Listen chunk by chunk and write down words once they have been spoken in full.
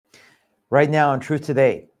Right now on Truth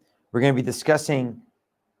Today, we're going to be discussing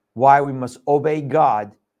why we must obey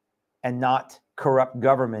God and not corrupt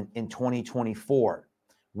government in 2024.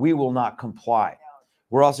 We will not comply.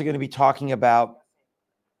 We're also going to be talking about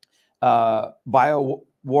bio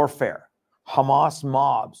warfare, Hamas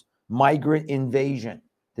mobs, migrant invasion,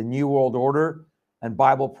 the New World Order, and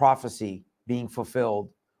Bible prophecy being fulfilled,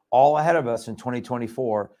 all ahead of us in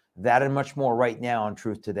 2024. That and much more right now on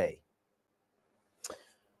Truth Today.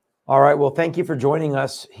 All right. Well, thank you for joining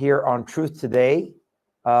us here on Truth Today.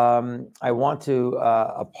 I want to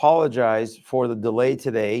apologize for the delay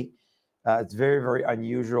today. It's very, very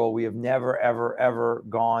unusual. We have never, ever, ever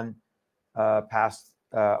gone past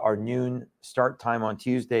our noon start time on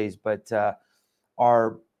Tuesdays, but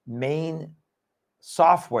our main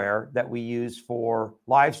software that we use for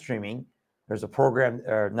live streaming, there's a program,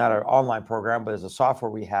 not an online program, but there's a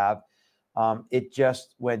software we have. It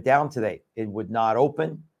just went down today. It would not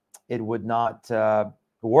open. It would not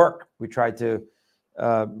work. We tried to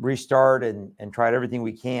restart and tried everything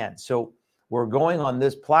we can. So we're going on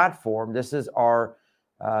this platform. This is our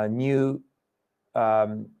new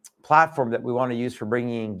platform that we want to use for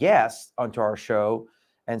bringing in guests onto our show.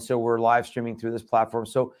 And so we're live streaming through this platform.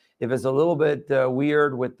 So if it's a little bit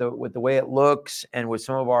weird with the way it looks and with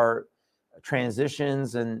some of our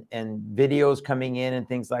transitions and videos coming in and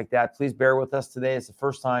things like that, please bear with us today. It's the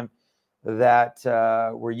first time that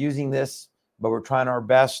we're using this, but we're trying our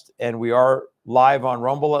best, and we are live on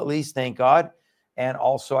Rumble at least, thank God. And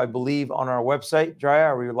also, I believe on our website, Jaya,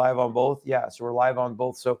 are we live on both? Yeah, so we're live on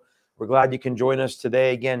both. So we're glad you can join us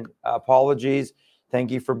today. Again, apologies.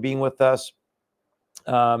 Thank you for being with us.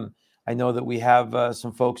 I know that we have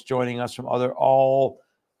some folks joining us from all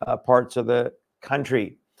parts of the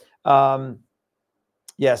country.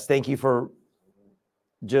 Yes, thank you for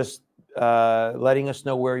just letting us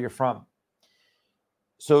know where you're from.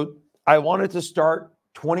 So I wanted to start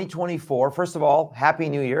 2024. First of all, Happy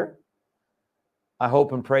New Year. I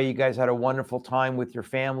hope and pray you guys had a wonderful time with your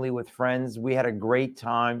family, with friends. We had a great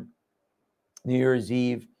time New Year's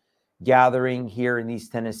Eve gathering here in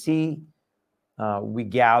East Tennessee. We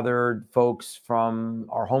gathered folks from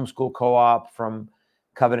our homeschool co-op, from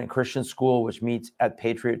Covenant Christian School, which meets at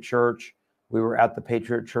Patriot Church. We were at the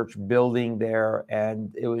Patriot Church building there,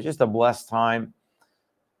 and it was just a blessed time.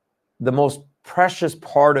 The most precious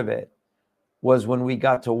part of it was when we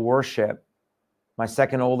got to worship. My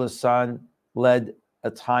second oldest son led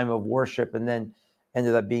a time of worship and then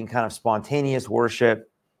ended up being kind of spontaneous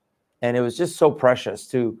worship. And it was just so precious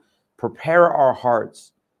to prepare our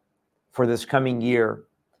hearts for this coming year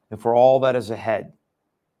and for all that is ahead.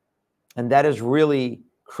 And that is really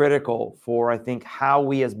critical for, I think, how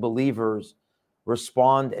we as believers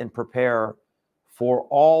respond and prepare for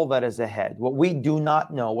all that is ahead. What we do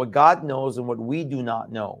not know, what God knows and what we do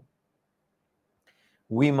not know.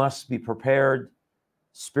 We must be prepared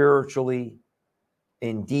spiritually,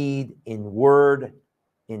 in deed, in word,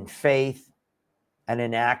 in faith, and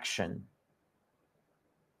in action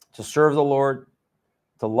to serve the Lord,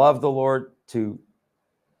 to love the Lord, to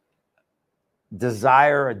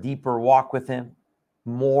desire a deeper walk with him.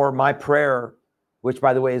 More, my prayer, which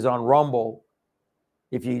by the way is on Rumble.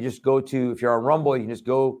 If you're on Rumble, you can just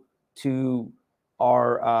go to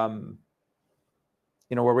our,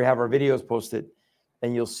 where we have our videos posted,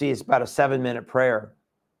 and you'll see it's about a 7-minute prayer.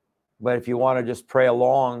 But if you want to just pray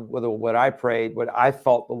along with what I prayed, what I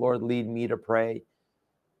felt the Lord lead me to pray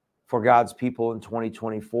for God's people in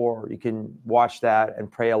 2024, you can watch that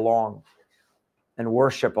and pray along and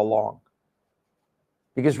worship along.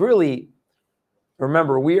 Because really,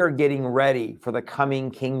 remember, we are getting ready for the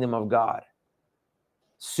coming kingdom of God,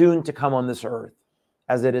 soon to come on this earth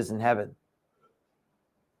as it is in heaven.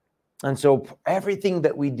 And so everything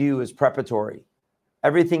that we do is preparatory.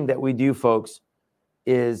 Everything that we do, folks,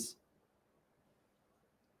 is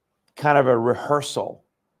kind of a rehearsal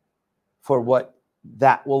for what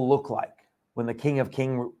that will look like when the King of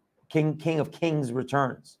Kings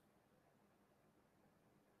returns.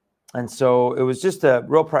 And so it was just a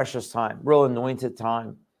real precious time, real anointed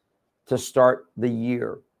time to start the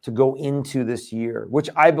year, to go into this year, which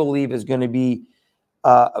I believe is going to be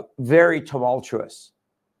very tumultuous.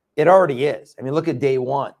 It already is. I mean, look at day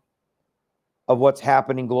one of what's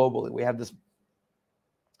happening globally. We have this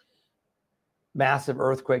massive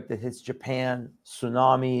earthquake that hits Japan,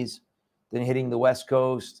 tsunamis, then hitting the West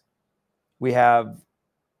Coast. We have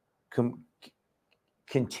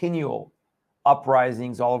continual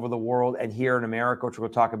uprisings all over the world and here in America, which we'll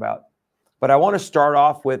talk about. But I want to start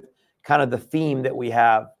off with kind of the theme that we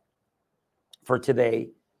have for today.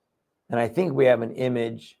 And I think we have an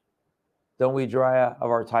image, don't we, Drya, of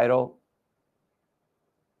our title?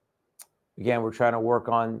 Again, we're trying to work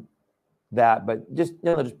on that, but just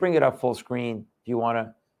bring it up full screen if you want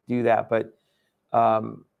to do that. But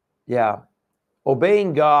yeah,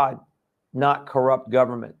 obeying God, not corrupt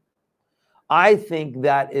government. I think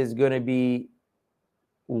that is going to be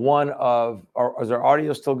one of, or is our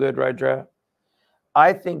audio still good, right, Dre?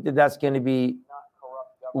 I think that that's going to be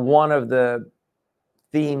one of the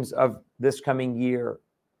themes of this coming year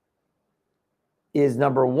is,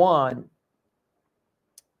 number one,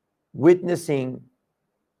 witnessing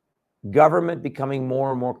government becoming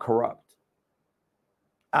more and more corrupt.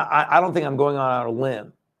 I don't think I'm going on a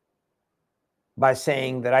limb by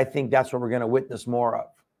saying that I think that's what we're going to witness more of.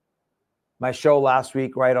 My show last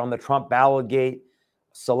week, right, on the Trump Ballardgate,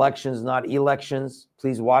 selections, not elections.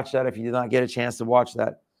 Please watch that if you did not get a chance to watch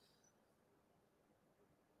that.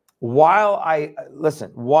 While I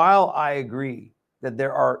agree that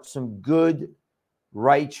there are some good,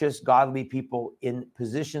 righteous, godly people in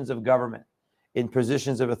positions of government, in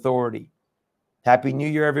positions of authority. Happy New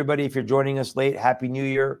Year, everybody. If you're joining us late, Happy New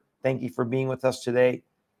Year. Thank you for being with us today.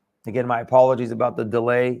 Again, my apologies about the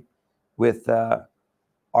delay with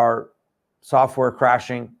our software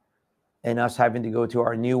crashing and us having to go to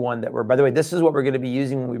our new one that by the way, this is what we're going to be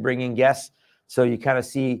using when we bring in guests. So you kind of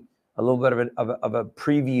see a little bit of a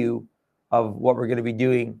preview of what we're going to be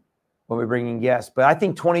doing when we bring in guests. But I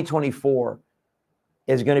think 2024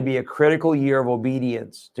 is going to be a critical year of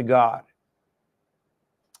obedience to God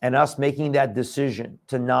and us making that decision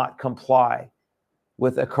to not comply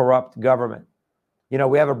with a corrupt government. You know,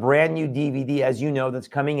 we have a brand new DVD, as you know, that's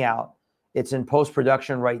coming out. It's in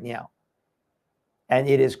post-production right now. And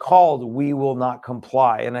it is called We Will Not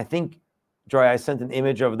Comply. And I think, Joy, I sent an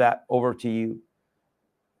image of that over to you.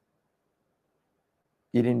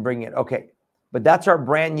 You didn't bring it. Okay. But that's our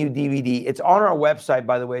brand new DVD. It's on our website,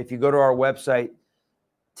 by the way. If you go to our website,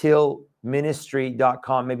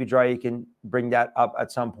 tillministry.com, maybe, Joy, you can bring that up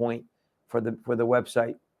at some point for the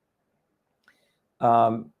website.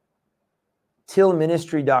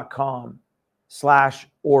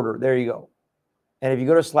 tillministry.com/order. There you go. And if you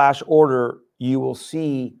go to /order, you will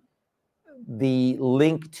see the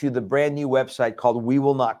link to the brand new website called We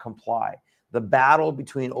Will Not Comply, the battle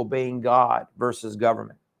between obeying God versus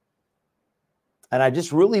government. And I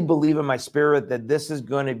just really believe in my spirit that this is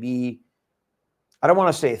going to be, I don't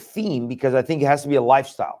want to say a theme because I think it has to be a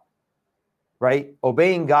lifestyle, right?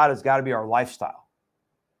 Obeying God has got to be our lifestyle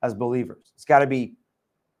as believers. It's got to be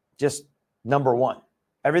just number one.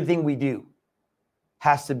 Everything we do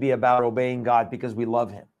has to be about obeying God because we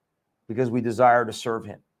love him, because we desire to serve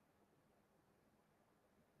him.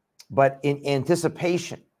 But in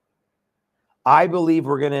anticipation, I believe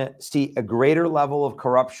we're going to see a greater level of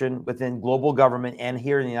corruption within global government and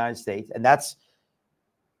here in the United States. And that's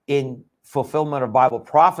in fulfillment of Bible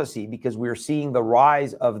prophecy because we're seeing the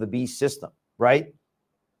rise of the beast system, right?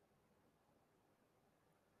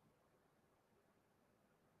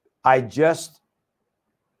 I just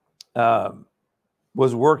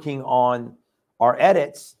was working on our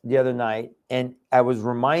edits the other night, and I was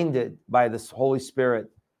reminded by this Holy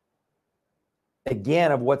Spirit,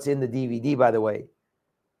 again, of what's in the DVD, by the way,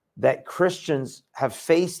 that Christians have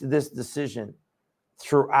faced this decision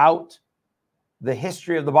throughout the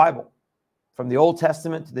history of the Bible, from the Old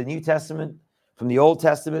Testament to the New Testament, from the Old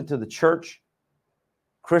Testament to the church.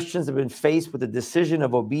 Christians have been faced with the decision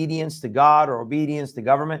of obedience to God or obedience to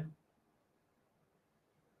government.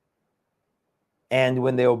 And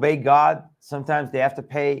when they obey God, sometimes they have to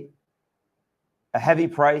pay a heavy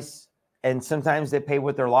price, and sometimes they pay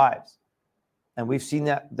with their lives. And we've seen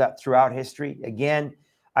that throughout history. Again,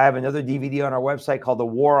 I have another DVD on our website called The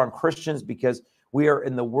War on Christians because we are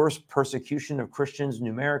in the worst persecution of Christians,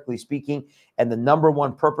 numerically speaking. And the number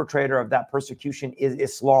one perpetrator of that persecution is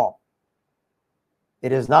Islam.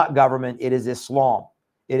 It is not government. It is Islam.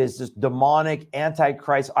 It is this demonic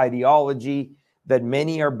antichrist ideology that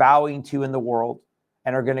many are bowing to in the world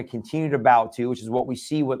and are going to continue to bow to, which is what we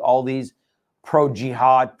see with all these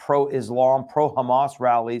pro-jihad, pro-Islam, pro-Hamas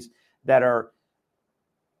rallies that are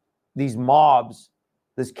these mobs,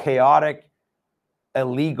 this chaotic,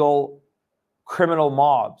 illegal, criminal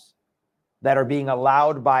mobs that are being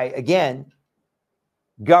allowed by, again,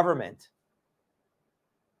 government,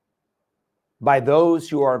 by those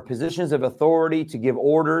who are in positions of authority to give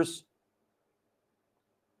orders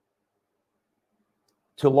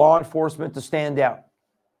to law enforcement to stand down.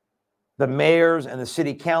 The mayors and the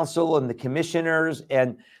city council and the commissioners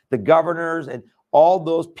and the governors and all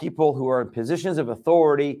those people who are in positions of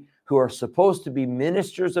authority who are supposed to be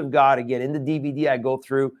ministers of God. Again, in the DVD, I go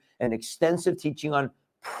through an extensive teaching on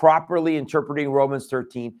properly interpreting Romans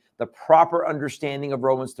 13, the proper understanding of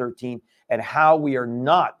Romans 13, and how we are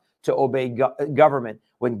not to obey government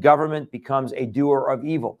when government becomes a doer of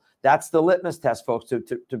evil. That's the litmus test, folks,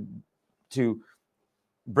 to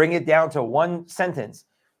bring it down to one sentence.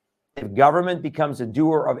 If government becomes a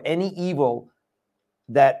doer of any evil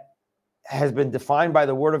that has been defined by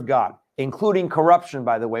the Word of God, including corruption,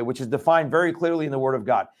 by the way, which is defined very clearly in the Word of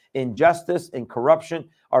God. Injustice and corruption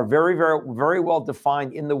are very, very, very well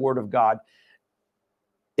defined in the Word of God.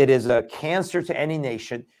 It is a cancer to any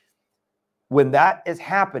nation. When that is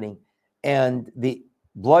happening and the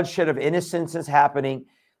bloodshed of innocence is happening,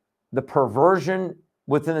 the perversion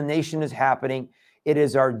within the nation is happening, it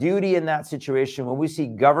is our duty in that situation, when we see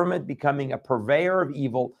government becoming a purveyor of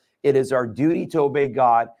evil, it is our duty to obey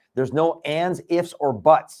God. There's no ands, ifs, or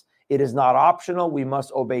buts. It is not optional. We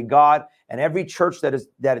must obey God. And every church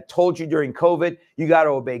that told you during COVID, you got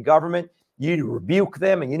to obey government, you need to rebuke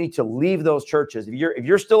them, and you need to leave those churches. If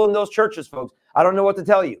you're still in those churches, folks, I don't know what to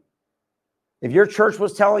tell you. If your church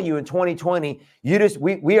was telling you in 2020, we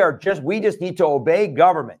just need to obey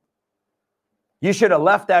government, you should have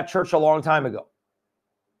left that church a long time ago.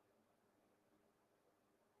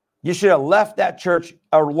 You should have left that church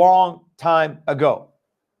a long time ago.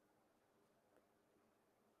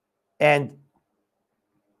 And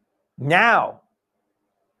now,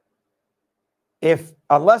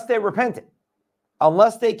 unless they repented,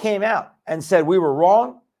 unless they came out and said, we were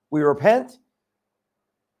wrong, we repent,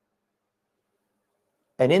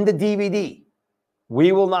 and in the DVD,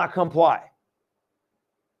 we will not comply.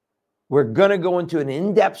 We're going to go into an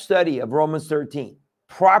in-depth study of Romans 13,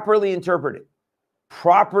 properly interpreted,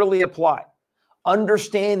 properly applied,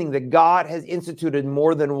 understanding that God has instituted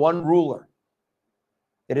more than one ruler.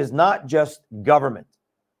 It is not just government,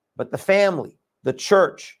 but the family, the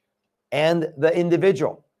church, and the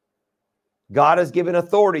individual. God has given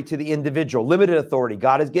authority to the individual, limited authority.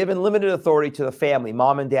 God has given limited authority to the family,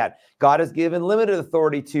 mom and dad. God has given limited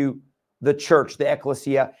authority to the church, the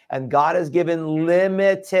ecclesia, and God has given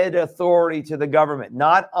limited authority to the government,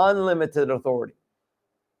 not unlimited authority.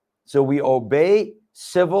 So we obey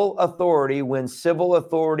civil authority when civil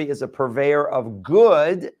authority is a purveyor of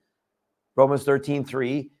good, Romans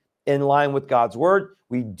 13:3, in line with God's word.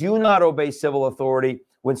 We do not obey civil authority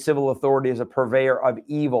when civil authority is a purveyor of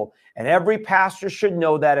evil. And every pastor should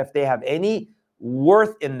know that if they have any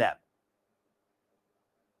worth in them.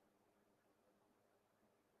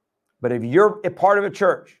 But if you're a part of a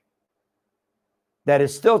church that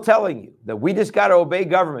is still telling you that we just got to obey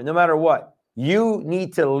government no matter what, you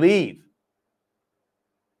need to leave.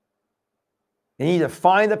 You need to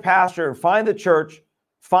find the pastor and find the church,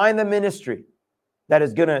 find the ministry that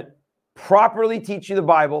is going to properly teach you the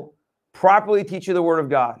Bible, properly teach you the Word of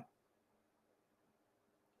God,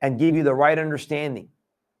 and give you the right understanding.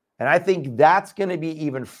 And I think that's going to be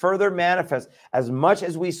even further manifest, as much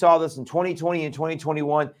as we saw this in 2020 and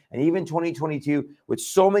 2021 and even 2022, with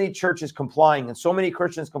so many churches complying and so many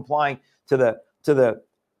Christians complying to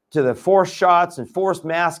the forced shots and forced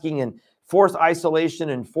masking and forced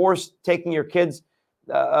isolation and forced taking your kids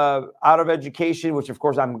out of education, which of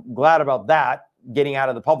course I'm glad about that, getting out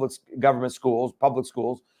of the public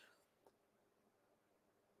schools.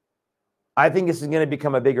 I think this is going to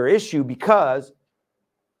become a bigger issue because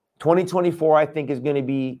 2024, I think, is going to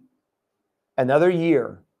be another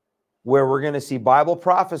year where we're going to see Bible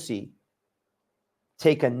prophecy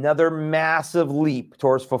take another massive leap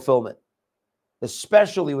towards fulfillment,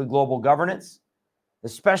 especially with global governance,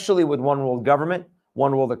 especially with one world government,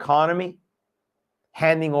 one world economy,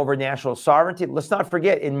 handing over national sovereignty. Let's not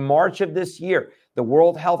forget, in March of this year, the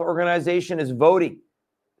World Health Organization is voting.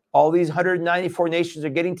 All these 194 nations are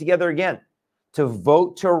getting together again to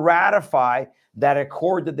vote to ratify that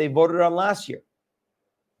accord that they voted on last year,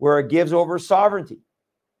 where it gives over sovereignty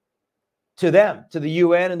to them, to the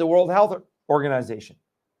UN and the World Health Organization.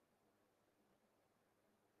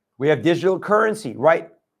 We have digital currency, right?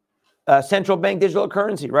 Central bank digital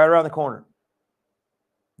currency right around the corner.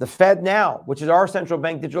 The Fed now, which is our central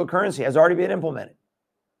bank digital currency, has already been implemented.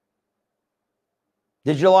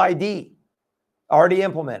 Digital ID, already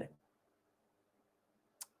implemented.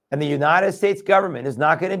 And the United States government is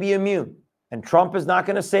not going to be immune. And Trump is not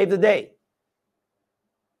going to save the day.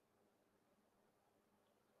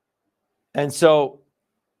 And so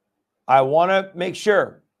I want to make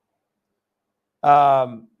sure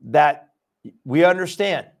that we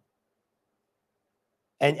understand.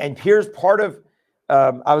 And here's part of,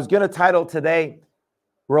 I was going to title today,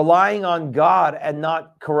 Relying on God and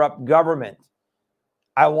Not Corrupt Government.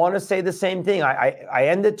 I want to say the same thing. I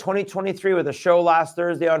ended 2023 with a show last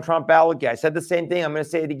Thursday on Trump Ballet. I said the same thing. I'm going to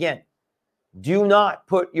say it again. Do not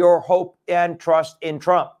put your hope and trust in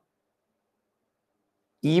Trump.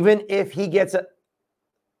 Even if he gets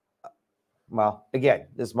well, again,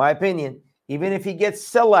 this is my opinion, even if he gets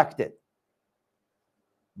selected,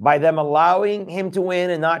 by them allowing him to win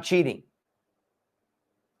and not cheating,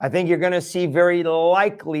 I think you're going to see very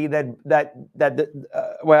likely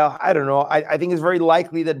well, I don't know. I think it's very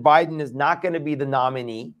likely that Biden is not going to be the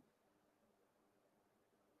nominee.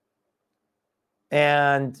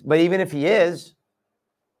 But even if he is,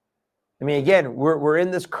 I mean, again, we're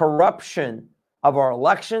in this corruption of our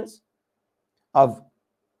elections, of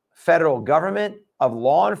federal government, of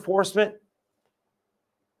law enforcement.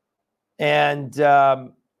 And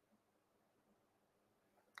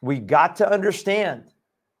we got to understand,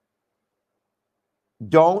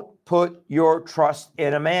 don't put your trust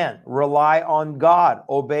in a man. Rely on God.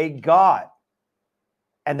 Obey God.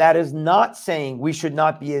 And that is not saying we should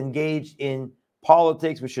not be engaged in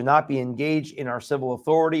politics. We should not be engaged in our civil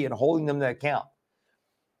authority and holding them to account.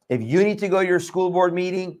 If you need to go to your school board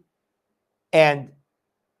meeting and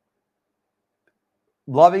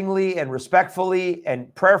lovingly and respectfully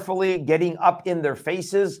and prayerfully getting up in their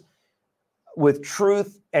faces with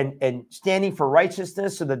truth and standing for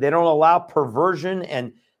righteousness so that they don't allow perversion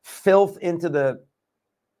and filth into the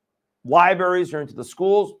libraries or into the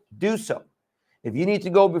schools, do so. If you need to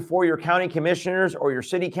go before your county commissioners or your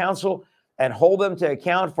city council and hold them to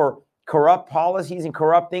account for corrupt policies and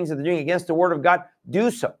corrupt things that they're doing against the word of God, do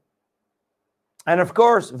so. And of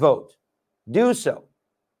course, vote. Do so.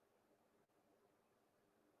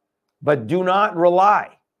 But do not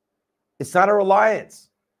rely. It's not a reliance.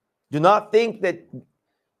 Do not think that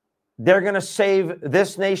they're going to save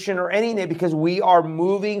this nation or any nation, because we are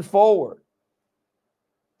moving forward.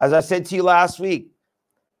 As I said to you last week,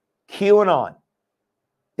 QAnon,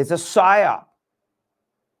 it's a psyop.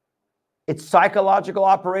 It's psychological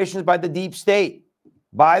operations by the deep state,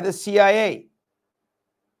 by the CIA.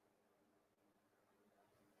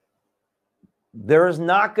 There is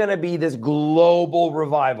not going to be this global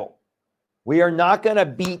revival. We are not going to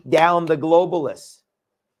beat down the globalists,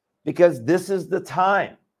 because this is the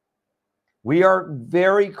time. We are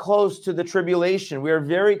very close to the tribulation. We are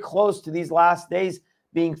very close to these last days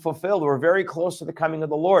being fulfilled. We're very close to the coming of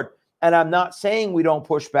the Lord. And I'm not saying we don't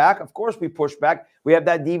push back. Of course we push back. We have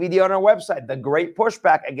that DVD on our website, The Great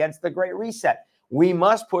Pushback Against the Great Reset. We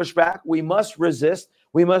must push back. We must resist.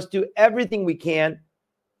 We must do everything we can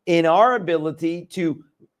in our ability to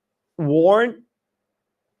warn.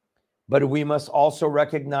 But we must also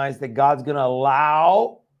recognize that God's going to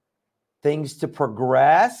allow things to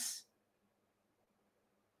progress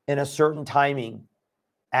in a certain timing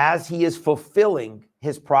as he is fulfilling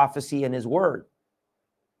his prophecy and his word.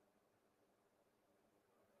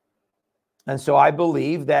 And so I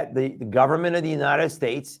believe that the government of the United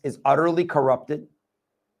States is utterly corrupted.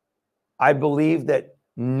 I believe that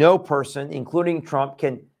no person, including Trump,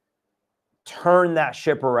 can turn that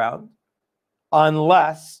ship around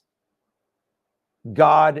unless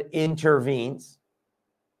God intervenes.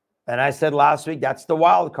 And I said last week, that's the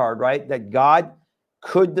wild card, right? That God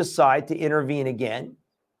could decide to intervene again.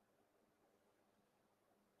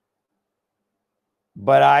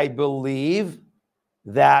 But I believe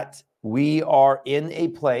that we are in a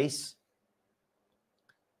place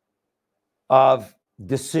of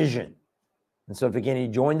decision. And so if again you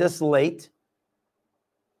joined us late,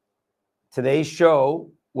 today's show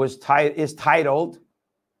is titled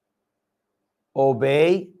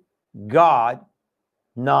Obey God,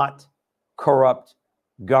 Not Corrupt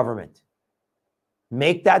Government.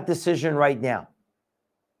 Make that decision right now.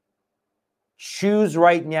 Choose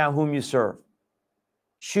right now whom you serve.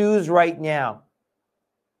 Choose right now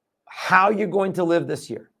how you're going to live this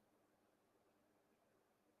year.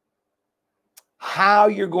 How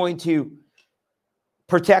you're going to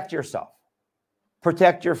protect yourself,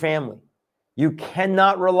 protect your family. You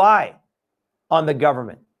cannot rely on the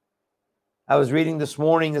government. I was reading this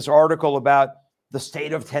morning this article about the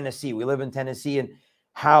state of Tennessee. We live in Tennessee, and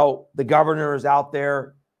how the governor is out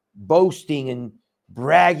there boasting and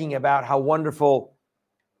bragging about how wonderful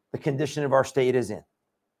the condition of our state is in.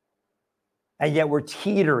 And yet we're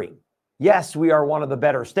teetering. Yes, we are one of the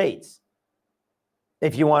better states,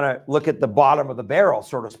 if you want to look at the bottom of the barrel,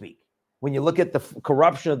 so to speak. When you look at the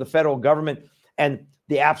corruption of the federal government and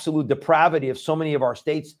the absolute depravity of so many of our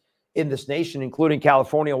states in this nation, including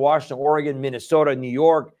California, Washington, Oregon, Minnesota, New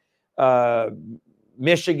York,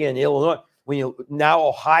 Michigan, Illinois, now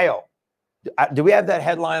Ohio. Do we have that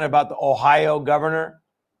headline about the Ohio governor?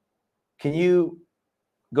 Can you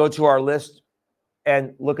go to our list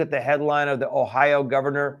and look at the headline of the Ohio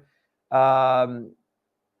governor? No,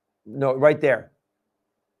 right there.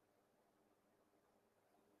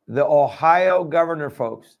 The Ohio governor,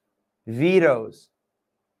 folks, vetoes.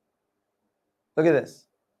 Look at this.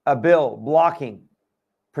 a bill blocking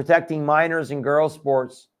protecting minors in girls'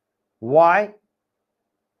 sports. Why?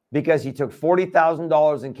 Because he took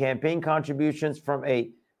 $40,000 in campaign contributions from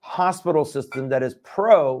a hospital system that is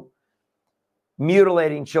pro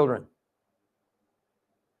mutilating children.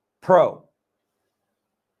 Pro.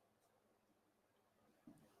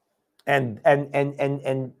 And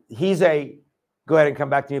he's a, go ahead and come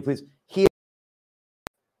back to me, please. He is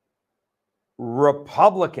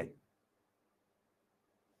Republican.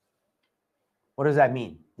 What does that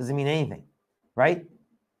mean? Doesn't mean anything, right?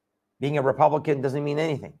 Being a Republican doesn't mean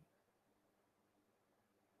anything.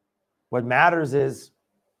 What matters is,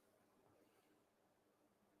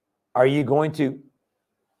 are you going to,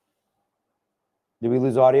 did we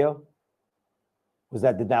lose audio?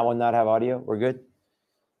 Did that one not have audio? We're good?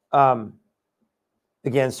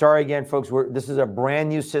 Again, sorry again, folks. This is a brand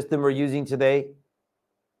new system we're using today.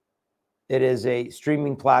 It is a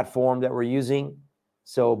streaming platform that we're using.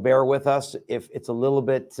 So bear with us if it's a little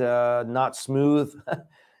bit not smooth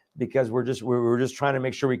because we're just trying to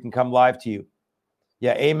make sure we can come live to you.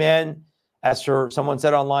 Yeah, amen. As for someone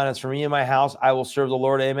said online, as for me and my house, I will serve the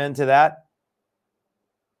Lord. Amen to that.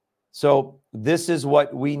 So this is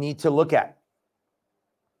what we need to look at.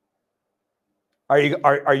 Are you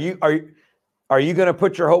going to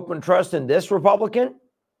put your hope and trust in this Republican?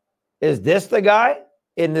 Is this the guy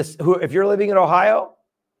in this who, if you're living in Ohio,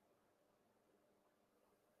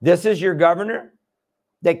 this is your governor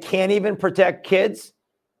that can't even protect kids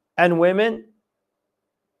and women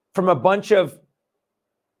from a bunch of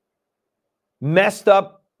messed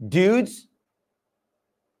up dudes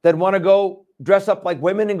that want to go dress up like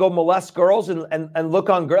women and go molest girls and look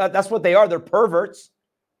on girls. That's what they are. They're perverts.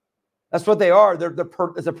 That's what they are.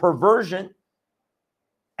 It's a perversion.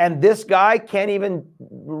 And this guy can't even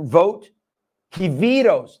vote. He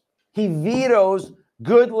vetoes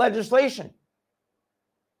good legislation.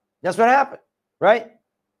 That's what happened, right?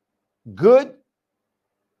 Good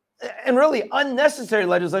and really unnecessary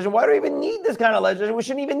legislation. Why do we even need this kind of legislation? We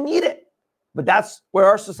shouldn't even need it. But that's where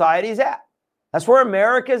our society is at. That's where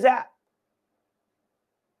America is at.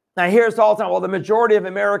 Now, I hear this all the time. Well, the majority of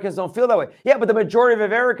Americans don't feel that way. Yeah, but the majority of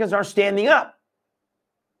Americans are standing up.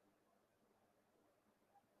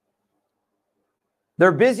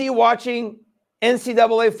 They're busy watching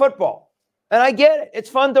NCAA football. And I get it. It's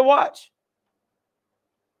fun to watch.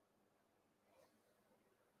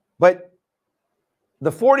 But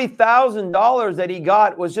the $40,000 that he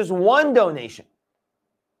got was just one donation.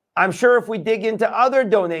 I'm sure if we dig into other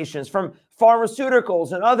donations from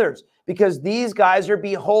pharmaceuticals and others, because these guys are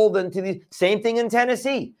beholden to the same thing in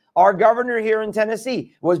Tennessee. Our governor here in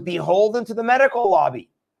Tennessee was beholden to the medical lobby.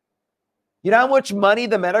 You know how much money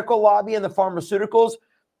the medical lobby and the pharmaceuticals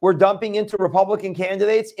were dumping into Republican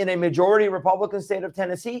candidates in a majority Republican state of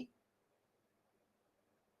Tennessee?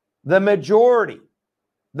 The majority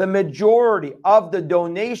of the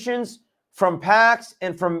donations from PACs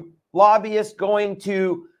and from lobbyists going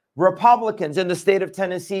to Republicans in the state of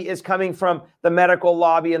Tennessee is coming from the medical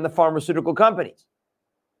lobby and the pharmaceutical companies.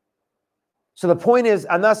 So the point is,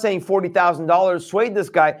 I'm not saying $40,000 swayed this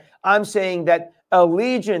guy. I'm saying that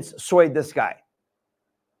allegiance swayed this guy.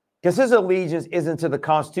 Because his allegiance isn't to the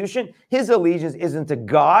Constitution. His allegiance isn't to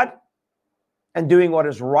God and doing what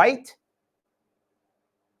is right.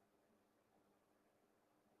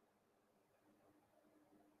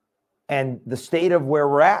 And the state of where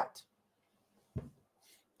we're at.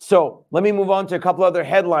 So let me move on to a couple other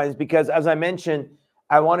headlines because, as I mentioned,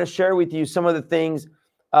 I want to share with you some of the things.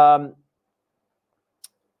 A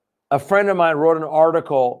friend of mine wrote an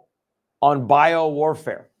article on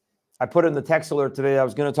biowarfare. I put in the text alert today. I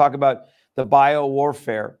was going to talk about the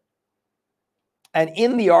biowarfare. And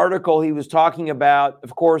in the article, he was talking about,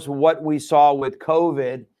 of course, what we saw with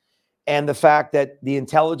COVID and the fact that the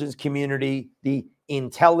intelligence community of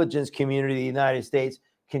the United States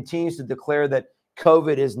continues to declare that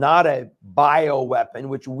COVID is not a bioweapon,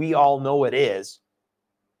 which we all know it is.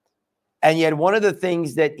 And yet one of the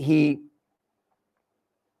things that he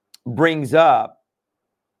brings up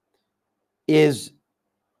is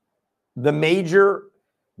the major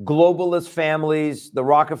globalist families, the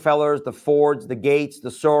Rockefellers, the Fords, the Gates, the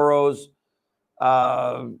Soros.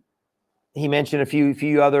 He mentioned a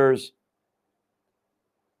few others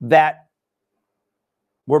that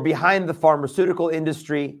were behind the pharmaceutical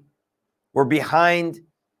industry, were behind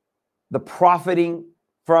the profiting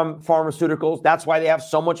from pharmaceuticals. That's why they have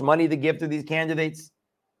so much money to give to these candidates,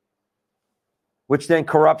 which then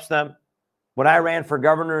corrupts them. When I ran for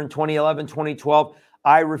governor in 2011, 2012,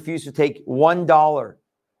 I refused to take $1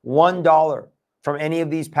 from any of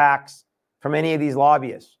these PACs, from any of these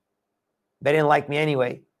lobbyists. They didn't like me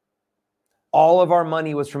anyway. All of our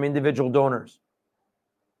money was from individual donors.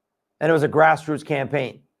 And it was a grassroots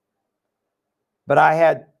campaign. But I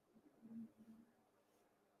had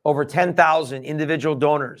over 10,000 individual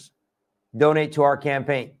donors donate to our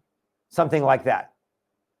campaign, something like that.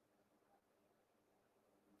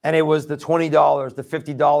 And it was the $20, the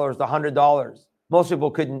 $50, the $100. Most people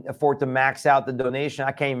couldn't afford to max out the donation.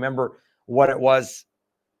 I can't remember what it was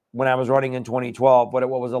when I was running in 2012, what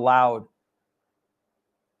was allowed.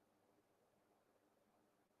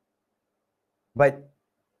 But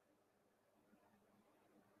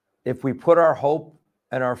if we put our hope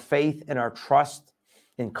and our faith and our trust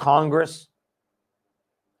in Congress,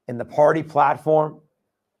 in the party platform,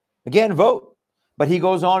 again, vote. But he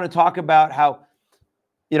goes on to talk about how,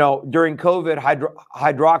 during COVID,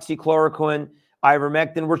 hydroxychloroquine,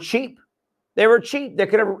 ivermectin were cheap. They were cheap. They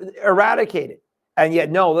could have eradicated. And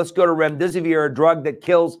yet, no, let's go to remdesivir, a drug that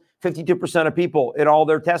kills 52% of people in all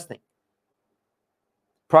their testing.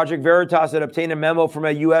 Project Veritas had obtained a memo from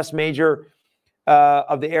a U.S. major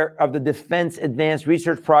of the Defense Advanced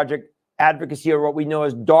Research Project Advocacy, or what we know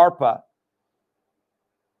as DARPA,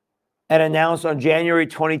 and announced on January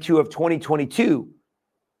 22 of 2022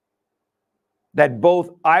 that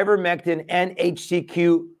both ivermectin and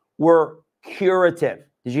HCQ were curative.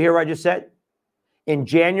 Did you hear what I just said? In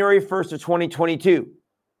January 1st of 2022,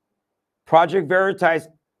 Project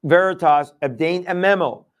Veritas obtained a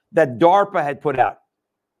memo that DARPA had put out.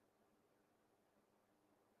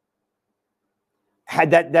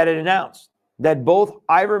 That it announced that both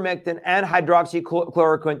ivermectin and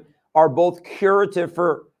hydroxychloroquine are both curative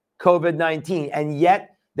for COVID-19, and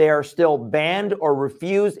yet they are still banned or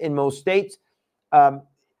refused in most states.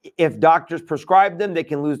 If doctors prescribe them, they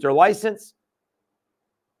can lose their license.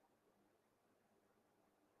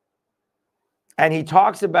 And he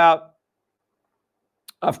talks about,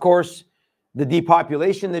 of course, the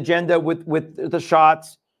depopulation agenda with the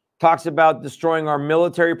shots, talks about destroying our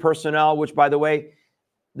military personnel, which, by the way,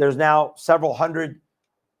 there's now several hundred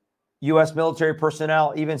U.S. military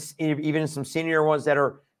personnel, even some senior ones, that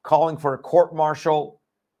are calling for a court-martial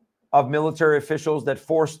of military officials that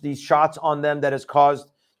forced these shots on them that has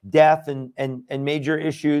caused death and major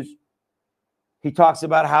issues. He talks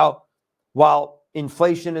about how while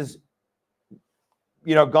inflation is,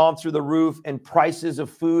 gone through the roof and prices of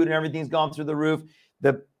food and everything's gone through the roof,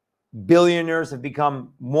 the billionaires have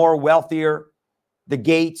become more wealthier. The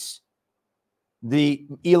Gates, the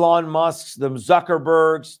Elon Musks, the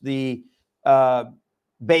Zuckerbergs, the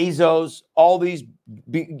Bezos, all these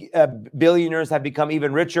billionaires have become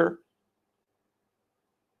even richer.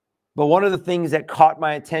 But one of the things that caught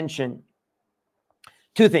my attention,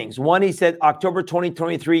 two things. One, he said October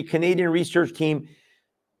 2023, Canadian research team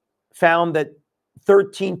found that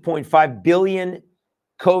 13.5 billion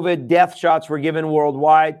COVID death shots were given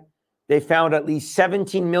worldwide. They found at least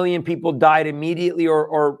 17 million people died immediately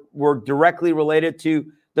or were directly related to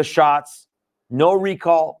the shots. No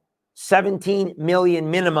recall, 17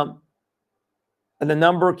 million minimum. And the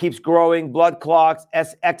number keeps growing. Blood clots,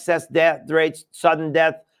 excess death rates, sudden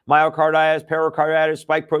death, myocarditis, pericarditis,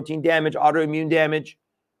 spike protein damage, autoimmune damage.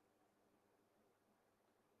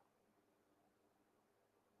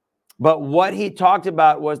 But what he talked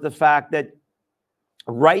about was the fact that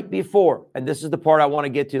right before, and this is the part I want to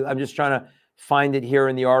get to. I'm just trying to find it here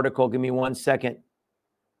in the article. Give me 1 second.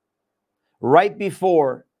 Right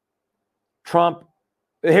before Trump,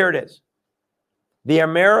 here it is. The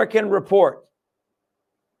American Report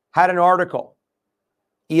had an article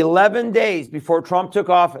 11 days before Trump took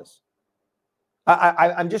office.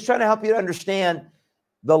 I'm just trying to help you to understand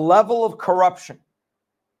the level of corruption.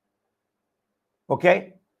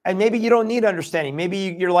 Okay? And maybe you don't need understanding.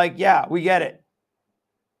 Maybe you're like, yeah, we get it.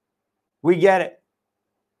 We get it.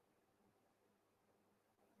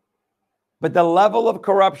 But the level of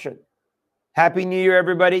corruption. Happy New Year,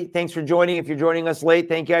 everybody. Thanks for joining. If you're joining us late,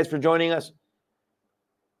 thank you guys for joining us.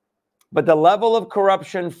 But the level of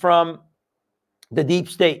corruption from the deep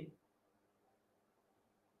state.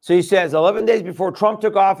 So he says 11 days before Trump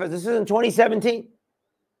took office, this is in 2017,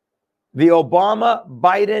 the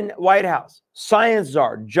Obama-Biden White House science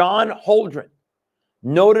czar John Holdren,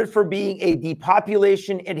 noted for being a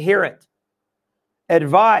depopulation adherent,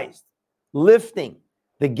 advised lifting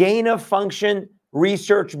the gain-of-function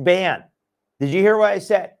research ban. Did you hear what I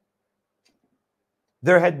said?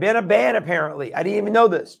 There had been a ban, apparently. I didn't even know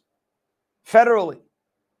this. Federally,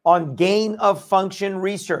 on gain-of-function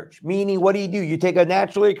research, meaning what do? You take a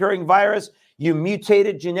naturally occurring virus, you mutate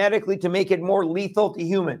it genetically to make it more lethal to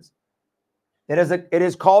humans. It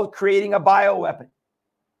is called creating a bioweapon.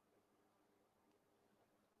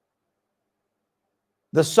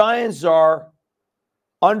 The science czar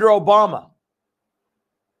under Obama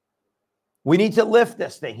We need to lift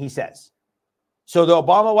this thing, he says. So the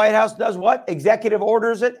Obama White House does what? Executive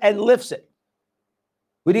orders it and lifts it.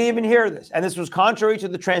 We didn't even hear this. And this was contrary to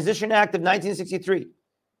the Transition Act of 1963,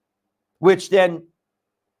 which then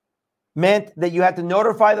meant that you had to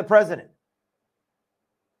notify the president.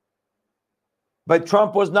 But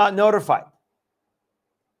Trump was not notified.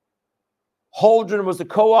 Holdren was the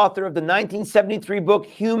co-author of the 1973 book,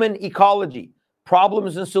 Human Ecology,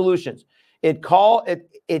 Problems and Solutions. It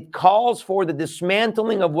calls for the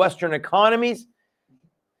dismantling of Western economies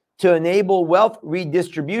to enable wealth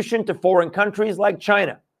redistribution to foreign countries like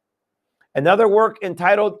China. Another work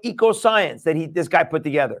entitled Ecoscience that this guy put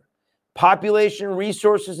together. Population,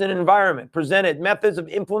 Resources, and Environment presented methods of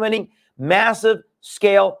implementing massive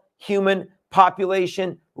scale human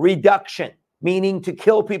population reduction, meaning to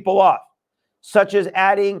kill people off, such as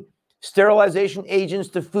adding sterilization agents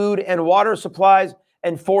to food and water supplies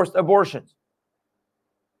and forced abortions.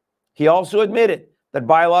 He also admitted that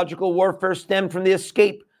biological warfare stemmed from the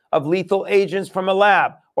escape of lethal agents from a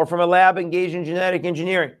lab or from a lab engaged in genetic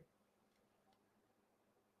engineering.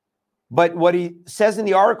 But what he says in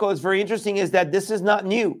the article is very interesting, is that this is not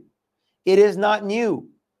new. It is not new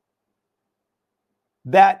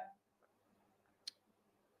that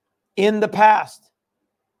in the past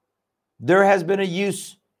there has been a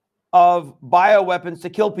use of bioweapons to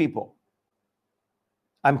kill people.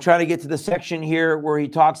 I'm trying to get to the section here where he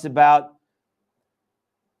talks about,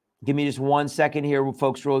 give me just 1 second here,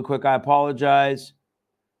 folks, really quick. I apologize.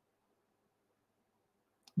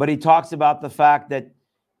 But he talks about the fact that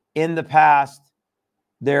in the past,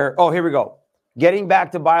 here we go. Getting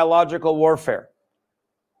back to biological warfare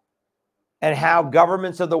and how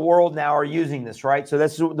governments of the world now are using this, right? So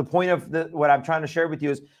that's the point of what I'm trying to share with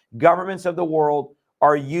you is governments of the world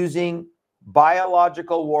are using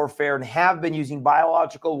biological warfare and have been using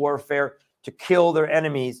biological warfare to kill their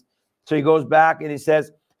enemies. So he goes back and he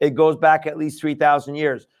says it goes back at least 3,000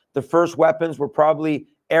 years. The first weapons were probably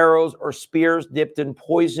arrows or spears dipped in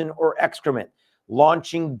poison or excrement.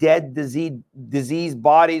 Launching dead diseased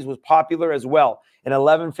bodies was popular as well. In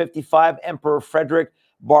 1155, Emperor Frederick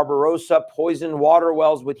Barbarossa poisoned water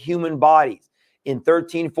wells with human bodies. In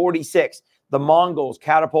 1346, the Mongols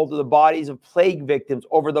catapulted the bodies of plague victims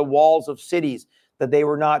over the walls of cities that they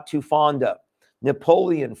were not too fond of.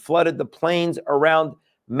 Napoleon flooded the plains around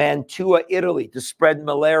Mantua, Italy, to spread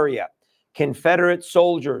malaria. Confederates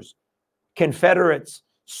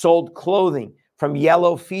sold clothing from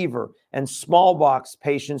yellow fever and smallpox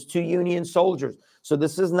patients to Union soldiers. So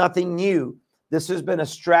this is nothing new. This has been a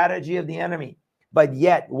strategy of the enemy. But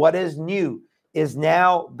yet, what is new is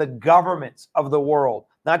now the governments of the world,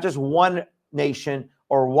 not just one nation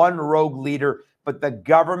or one rogue leader, but the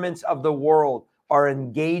governments of the world are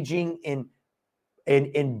engaging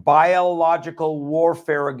in biological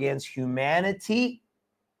warfare against humanity.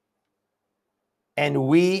 And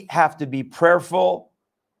we have to be prayerful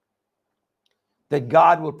that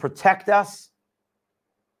God will protect us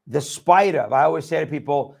despite of, I always say to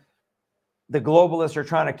people, the globalists are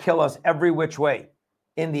trying to kill us every which way,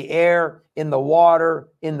 in the air, in the water,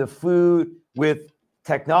 in the food, with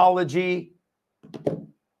technology.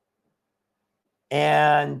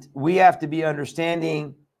 And we have to be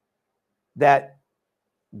understanding that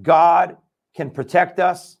God can protect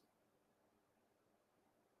us.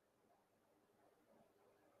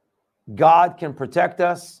 God can protect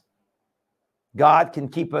us. God can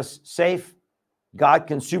keep us safe. God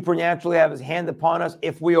can supernaturally have his hand upon us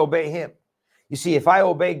if we obey him. You see, if I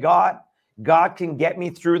obey God, God can get me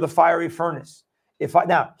through the fiery furnace.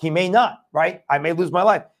 Now, he may not, right? I may lose my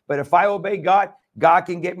life. But if I obey God, God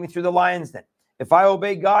can get me through the lion's den. If I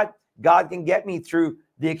obey God, God can get me through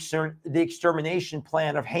the extermination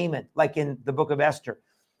plan of Haman, like in the book of Esther.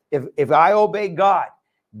 If I obey God,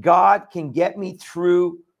 God can get me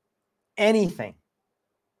through anything.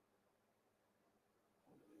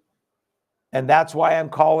 And that's why I'm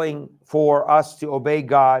calling for us to obey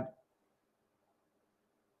God.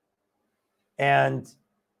 And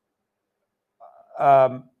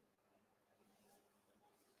I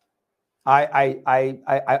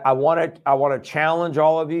want to challenge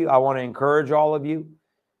all of you. I want to encourage all of you.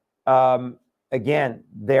 Again,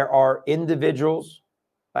 there are individuals,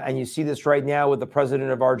 and you see this right now with the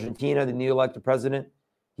president of Argentina, the new elected president.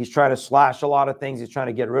 He's trying to slash a lot of things. He's trying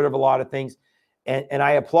to get rid of a lot of things. And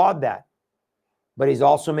I applaud that. But he's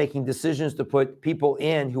also making decisions to put people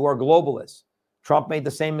in who are globalists. Trump made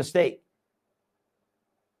the same mistake.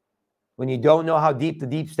 When you don't know how deep the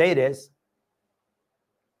deep state is.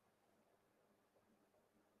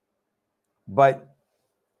 But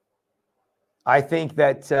I think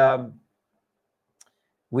that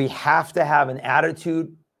we have to have an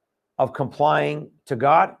attitude of complying to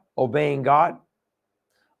God, obeying God,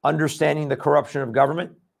 understanding the corruption of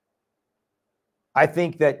government. I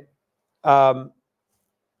think that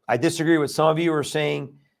I disagree with some of you who are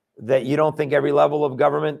saying that you don't think every level of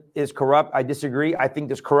government is corrupt. I disagree. I think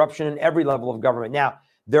there's corruption in every level of government. Now,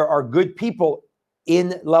 there are good people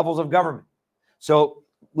in levels of government. So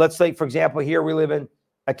let's say, for example, here we live in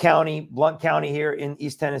a county, Blount County here in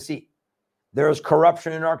East Tennessee. There is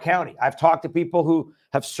corruption in our county. I've talked to people who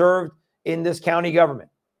have served in this county government.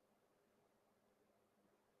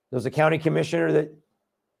 There's a county commissioner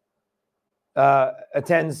that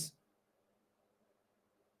attends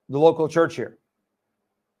the local church here.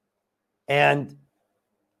 And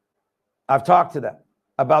I've talked to them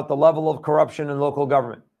about the level of corruption in local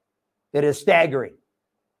government. It is staggering.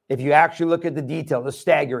 If you actually look at the detail, it's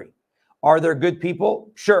staggering. Are there good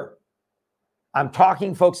people? Sure. I'm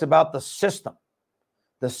talking, folks, about the system.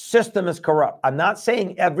 The system is corrupt. I'm not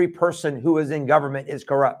saying every person who is in government is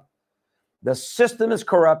corrupt. The system is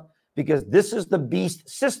corrupt because this is the beast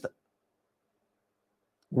system.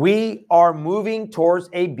 We are moving towards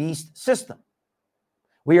a beast system.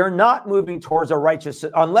 We are not moving towards a righteous,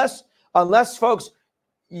 unless folks,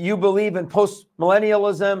 you believe in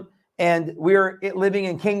post-millennialism and we're living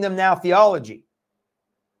in kingdom now theology.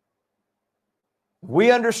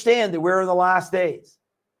 We understand that we're in the last days.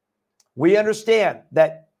 We understand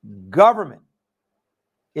that government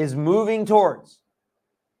is moving towards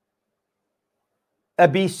a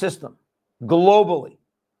beast system globally,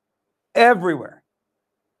 everywhere.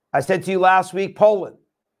 I said to you last week, Poland,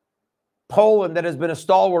 that has been a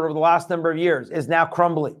stalwart over the last number of years, is now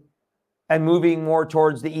crumbling and moving more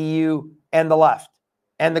towards the EU and the left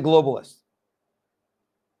and the globalists.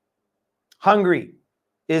 Hungary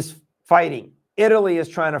is fighting. Italy is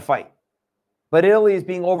trying to fight. But Italy is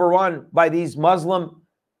being overrun by these Muslim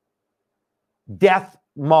death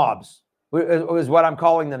mobs, is what I'm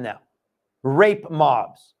calling them now. Rape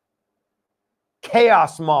mobs.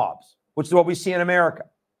 Chaos mobs, which is what we see in America.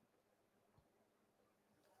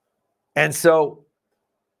 And so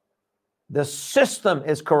the system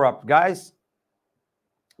is corrupt, guys.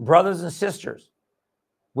 Brothers and sisters,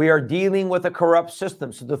 we are dealing with a corrupt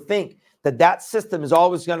system. So to think that that system is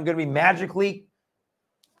always going to be magically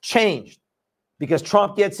changed because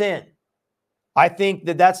Trump gets in, I think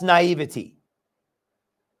that that's naivety.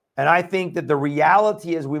 And I think that the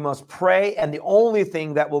reality is we must pray, and the only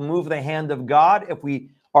thing that will move the hand of God, if we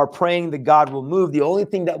are praying that God will move, the only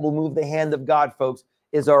thing that will move the hand of God, folks,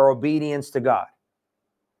 is our obedience to God.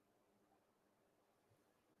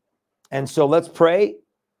 And so let's pray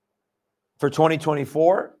for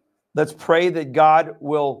 2024. Let's pray that God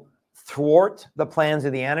will thwart the plans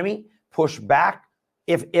of the enemy, push back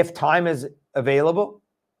if time is available.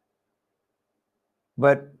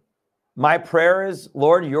 But my prayer is,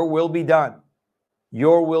 Lord, your will be done.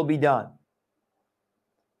 Your will be done.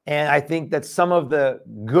 And I think that some of the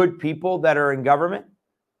good people that are in government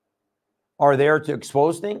are there to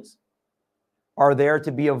expose things, are there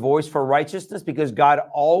to be a voice for righteousness, because God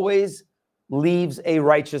always leaves a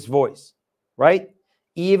righteous voice, right?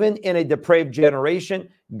 Even in a depraved generation,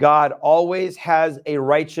 God always has a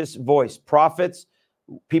righteous voice. Prophets,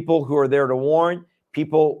 people who are there to warn,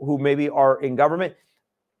 people who maybe are in government,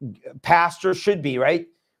 pastors should be, right?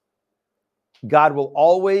 God will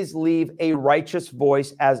always leave a righteous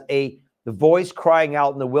voice as the voice crying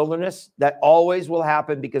out in the wilderness. That always will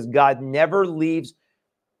happen because God never leaves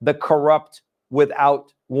the corrupt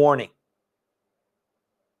without warning.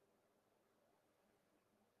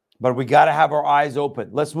 But we got to have our eyes open.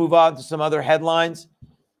 Let's move on to some other headlines.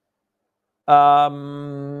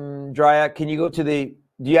 Drya, can you go to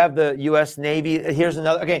do you have the U.S. Navy? Here's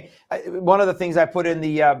another. Okay. One of the things I put in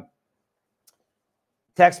the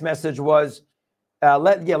text message was,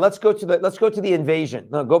 let's go to the invasion.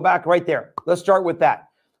 No, go back right there. Let's start with that.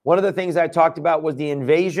 One of the things I talked about was the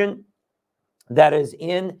invasion that is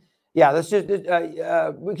in. Yeah, let's do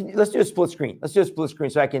a split screen. Let's do a split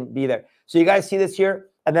screen so I can be there. So you guys see this here,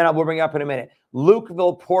 and then we'll bring it up in a minute.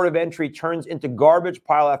 Lukeville port of entry turns into garbage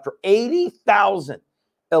pile after 80,000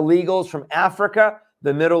 illegals from Africa,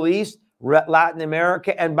 the Middle East, Latin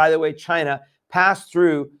America, and by the way, China passed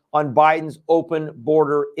through on Biden's open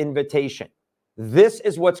border invitation. This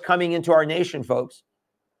is what's coming into our nation, folks.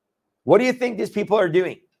 What do you think these people are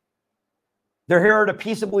doing? They're here to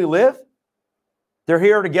peaceably live? They're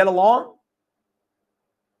here to get along?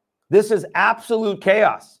 This is absolute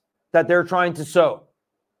chaos that they're trying to sow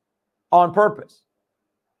on purpose.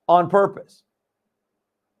 On purpose.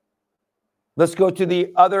 Let's go to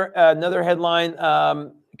the another headline.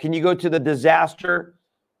 Can you go to the disaster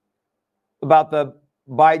about the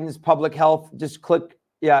Biden's public health? Just click.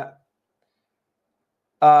 Yeah.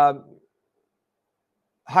 how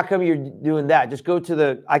come you're doing that? Just go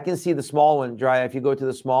to I can see the small one, Dry. If you go to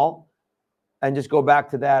the small and just go back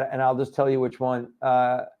to that, and I'll just tell you which one.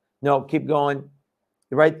 No, keep going.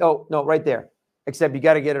 Right. Oh, no, right there. Except you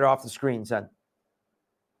got to get it off the screen, son.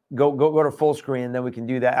 Go to full screen, and then we can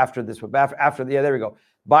do that after this. Yeah, there we go.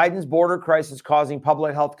 Biden's border crisis causing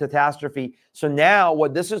public health catastrophe. So now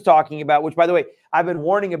what this is talking about, which, by the way, I've been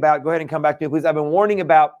warning about. Go ahead and come back to me, please. I've been warning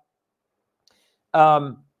about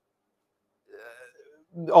all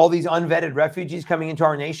these unvetted refugees coming into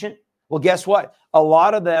our nation. Well, guess what? A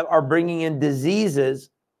lot of them are bringing in diseases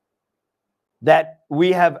that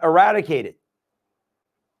we have eradicated.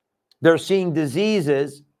 They're seeing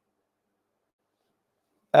diseases.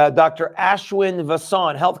 Dr. Ashwin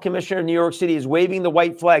Vasan, health commissioner of New York City, is waving the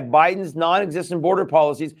white flag. Biden's non-existent border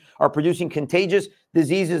policies are producing contagious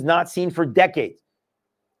diseases not seen for decades.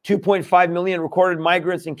 2.5 million recorded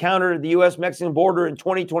migrants encountered the U.S.-Mexican border in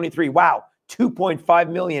 2023. Wow, 2.5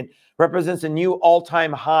 million represents a new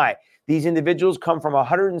all-time high. These individuals come from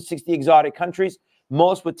 160 exotic countries,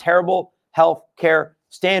 most with terrible health care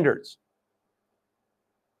standards.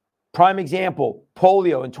 Prime example,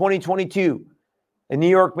 polio in 2022. A New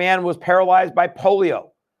York man was paralyzed by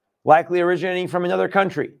polio, likely originating from another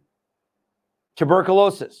country.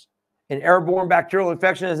 Tuberculosis, an airborne bacterial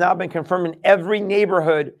infection, has now been confirmed in every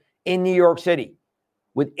neighborhood in New York City,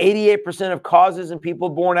 with 88% of causes in people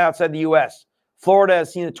born outside the U.S. Florida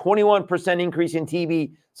has seen a 21% increase in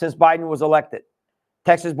TB since Biden was elected.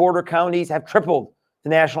 Texas border counties have tripled the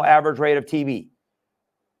national average rate of TB.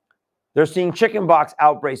 They're seeing chickenpox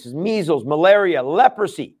outbreaks, measles, malaria,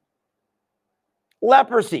 leprosy.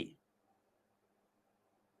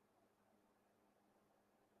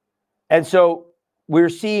 And so we're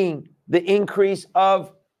seeing the increase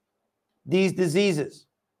of these diseases.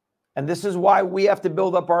 And this is why we have to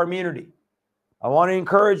build up our immunity. I want to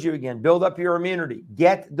encourage you again, build up your immunity.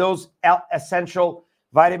 Get those essential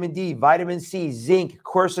vitamin D, vitamin C, zinc,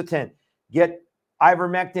 quercetin. Get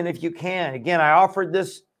ivermectin if you can. Again, I offered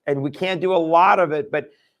this, and we can't do a lot of it,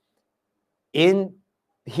 but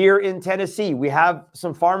here in Tennessee, we have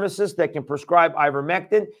some pharmacists that can prescribe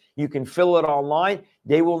ivermectin. You can fill it online.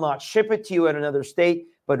 They will not ship it to you in another state,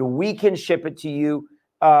 but we can ship it to you.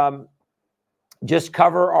 Just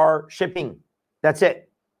cover our shipping. That's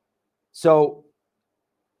it. So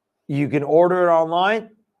you can order it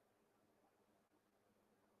online.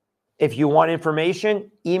 If you want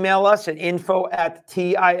information, email us at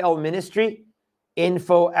info@TILministry.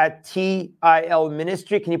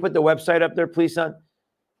 info@TILministry. Can you put the website up there, please, son?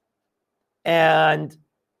 And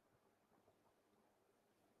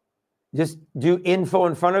just do info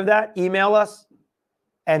in front of that. Email us,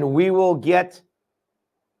 and we will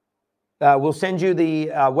we'll send you the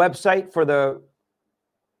website for the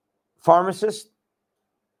pharmacist,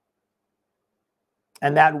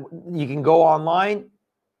 and that you can go online,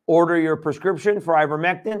 order your prescription for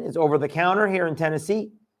ivermectin. It's over the counter here in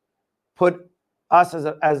Tennessee. Put us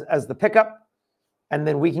as the pickup, and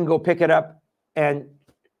then we can go pick it up and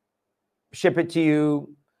ship it to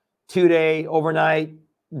you 2-day, overnight,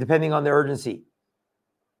 depending on the urgency.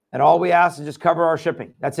 And all we ask is just cover our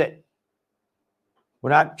shipping. That's it. We're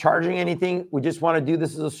not charging anything. We just want to do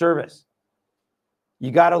this as a service.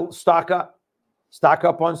 You got to stock up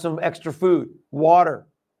on some extra food, water,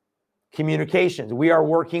 communications. We are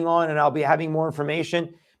working on, and I'll be having more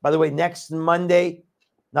information. By the way, next Monday,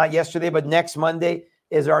 not yesterday, but next Monday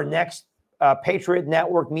is our next Patriot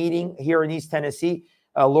Network meeting here in East Tennessee.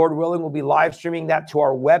 Lord willing, we'll be live streaming that to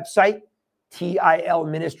our website,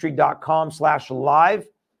 tilministry.com/live,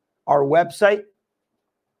 our website.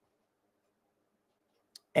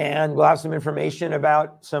 And we'll have some information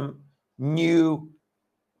about some new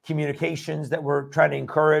communications that we're trying to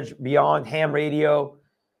encourage beyond ham radio,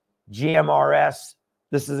 GMRS.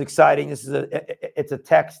 This is exciting. It's a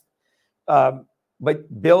text.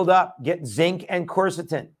 But build up, get zinc and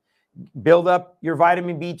quercetin. Build up your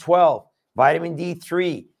vitamin B12, vitamin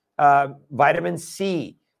D3, vitamin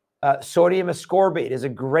C. Sodium ascorbate is a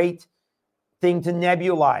great thing to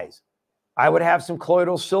nebulize. I would have some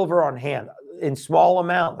colloidal silver on hand in small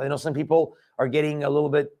amounts. I know some people are getting a little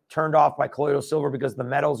bit turned off by colloidal silver because of the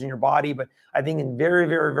metals in your body, but I think in very,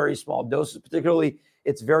 very, very small doses, particularly,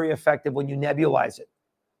 it's very effective when you nebulize it.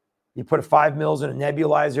 You put 5 mils in a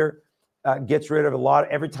nebulizer, gets rid of a lot.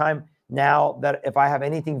 Every time now that if I have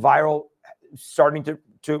anything viral starting to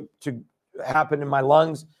happen in my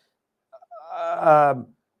lungs, I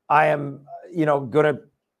am, going to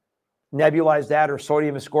nebulize that, or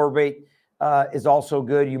sodium ascorbate is also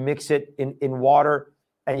good. You mix it in water,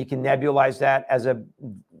 and you can nebulize that as a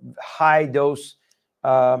high dose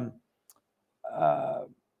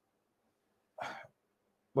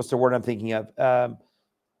what's the word I'm thinking of?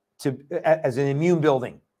 As an immune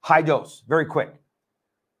building, high dose, very quick,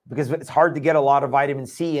 because it's hard to get a lot of vitamin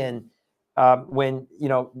C in when,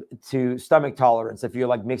 to stomach tolerance, if you're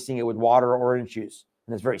like mixing it with water or orange juice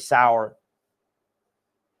and it's very sour.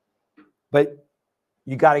 But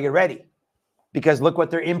you got to get ready, because look what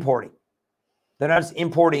they're importing. They're not just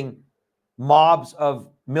importing mobs of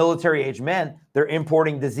military-age men, they're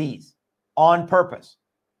importing disease on purpose.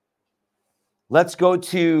 Let's go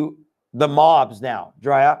to the mobs now,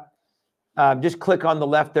 Drya. Just click on the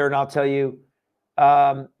left there and I'll tell you.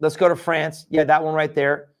 Let's go to France. Yeah, that one right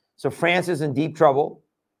there. So France is in deep trouble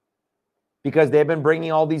because they've been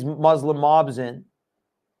bringing all these Muslim mobs in.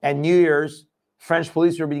 And New Year's, French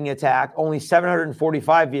police were being attacked. Only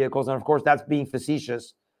 745 vehicles, and of course that's being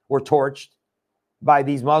facetious, were torched by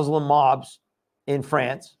these Muslim mobs in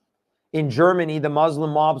France. In Germany, the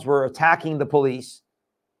Muslim mobs were attacking the police.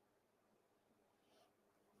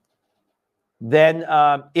 Then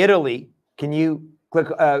Italy, can you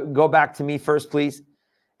go back to me first, please?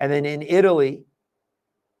 And then in Italy,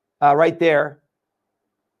 right there,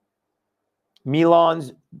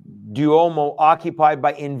 Milan's Duomo occupied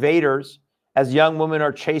by invaders as young women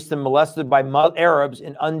are chased and molested by Arabs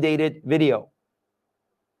in undated video.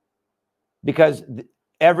 Because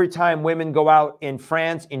every time women go out in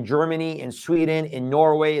France, in Germany, in Sweden, in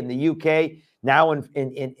Norway, in the UK, now in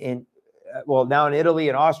Italy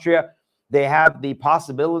and Austria, they have the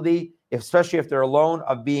possibility, especially if they're alone,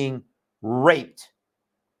 of being raped,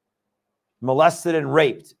 molested and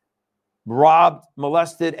raped, robbed,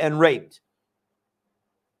 molested and raped.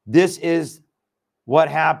 This is what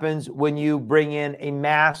happens when you bring in a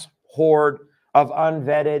mass horde of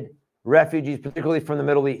unvetted refugees, particularly from the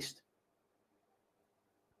Middle East.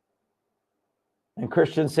 And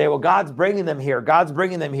Christians say, well, God's bringing them here. God's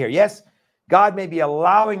bringing them here. Yes, God may be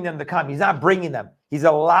allowing them to come. He's not bringing them. He's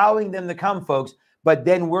allowing them to come, folks. But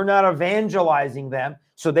then we're not evangelizing them.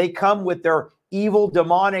 So they come with their evil,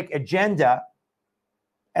 demonic agenda.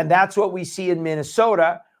 And that's what we see in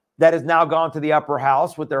Minnesota, that has now gone to the upper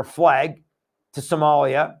house with their flag to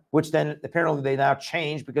Somalia, which then apparently they now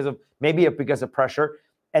changed because of pressure.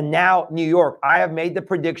 And now New York, I have made the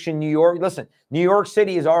prediction, New York, listen, New York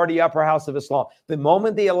City is already upper house of Islam. The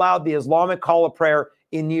moment they allowed the Islamic call of prayer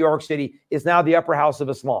in New York City, is now the upper house of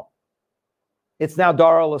Islam. It's now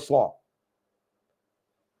Dar al-Islam.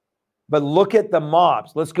 But look at the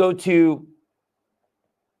mobs. Let's go to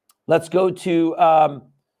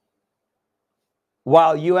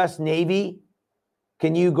while U.S. Navy,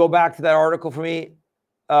 can you go back to that article for me?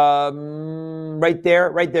 Right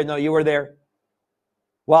there. No, you were there.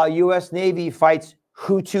 While U.S. Navy fights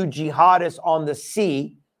Hutu jihadists on the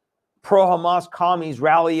sea, pro-Hamas commies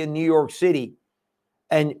rally in New York City.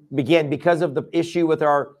 And again, because of the issue with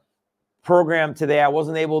our program today, I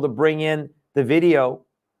wasn't able to bring in the video.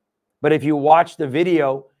 But if you watch the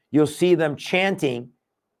video, you'll see them chanting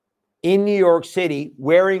in New York City,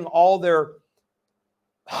 wearing all their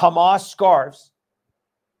Hamas scarves.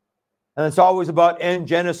 And it's always about end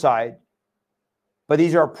genocide. But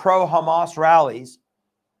these are pro-Hamas rallies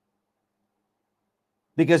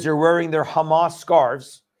because they're wearing their Hamas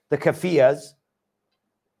scarves, the keffiyehs.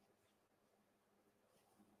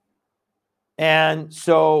 And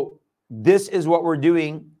so this is what we're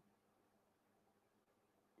doing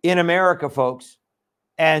in America, folks.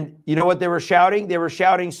 And you know what they were shouting? They were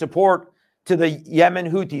shouting support to the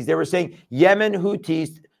Yemen Houthis. They were saying, Yemen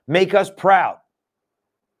Houthis, make us proud.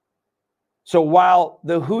 So while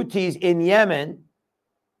the Houthis in Yemen,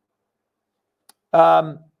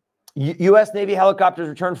 U.S. Navy helicopters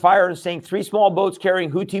returned fire and sank 3 small boats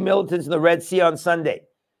carrying Houthi militants in the Red Sea on Sunday,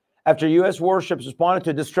 after U.S. warships responded to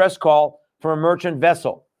a distress call from a merchant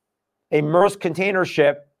vessel. A Maersk container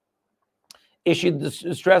ship issued the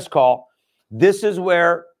distress call. This is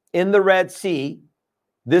where, in the Red Sea,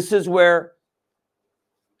 this is where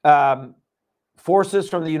forces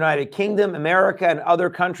from the United Kingdom, America, and other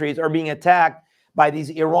countries are being attacked by these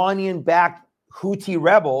Iranian-backed Houthi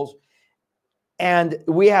rebels. And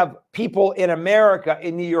we have people in America,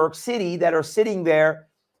 in New York City, that are sitting there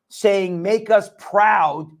saying, make us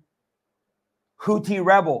proud, Houthi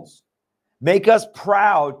rebels. Make us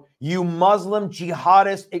proud, you Muslim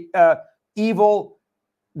jihadist, evil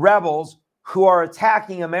rebels who are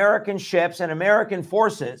attacking American ships and American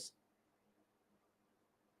forces.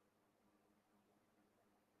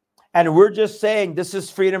 And we're just saying this is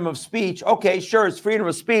freedom of speech. Okay, sure, it's freedom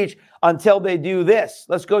of speech until they do this.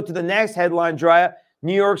 Let's go to the next headline, Drya.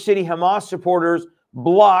 New York City Hamas supporters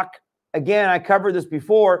block, again, I covered this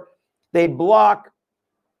before, they block,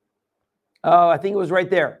 I think it was right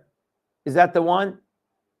there. Is that the one?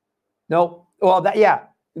 No. Well, yeah.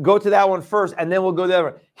 Go to that one first, and then we'll go to the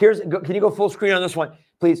other. Can you go full screen on this one,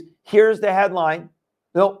 please? Here's the headline.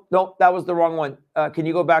 No, that was the wrong one. Can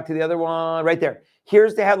you go back to the other one right there?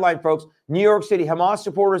 Here's the headline, folks. New York City Hamas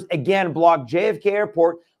supporters again block JFK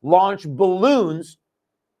Airport, launch balloons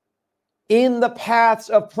in the paths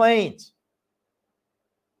of planes.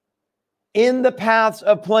 In the paths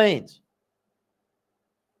of planes.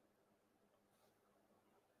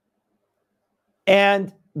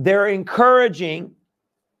 And they're encouraging.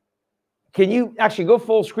 Can you actually go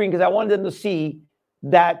full screen? Because I wanted them to see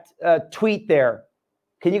that tweet there.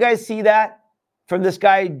 Can you guys see that from this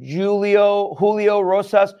guy, Julio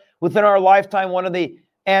Rosas? Within our lifetime, one of the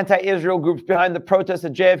anti-Israel groups behind the protests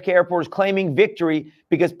at JFK Airport is claiming victory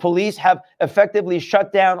because police have effectively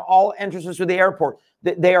shut down all entrances to the airport.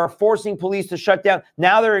 They are forcing police to shut down.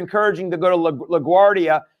 Now they're encouraging to go to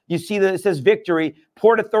LaGuardia. You see that it says victory.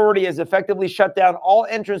 Port Authority has effectively shut down all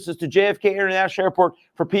entrances to JFK International Airport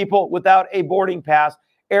for people without a boarding pass.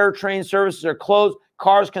 Air train services are closed.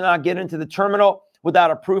 Cars cannot get into the terminal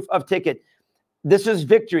without a proof of ticket. This is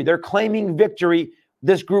victory. They're claiming victory,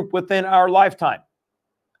 this group, within our lifetime.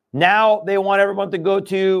 Now they want everyone to go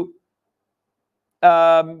to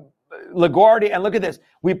LaGuardia. And look at this.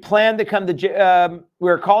 We plan to come to,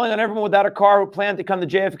 we're calling on everyone without a car who plan to come to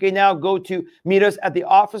JFK now, go to meet us at the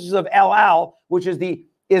offices of El Al, which is the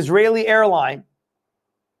Israeli airline,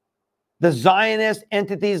 the Zionist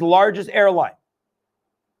entity's largest airline.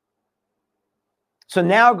 So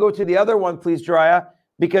now go to the other one, please, Jiraiya,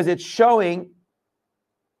 because it's showing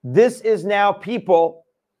this is now people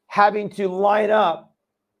having to line up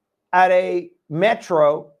at a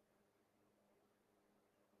metro.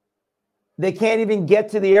 They can't even get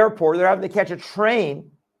to the airport. They're having to catch a train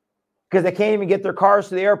because they can't even get their cars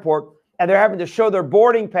to the airport. And they're having to show their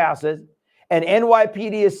boarding passes. And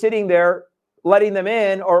NYPD is sitting there letting them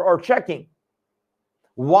in or checking.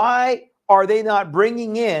 Why are they not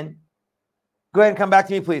bringing in? Go ahead and come back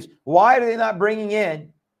to me, please. Why are they not bringing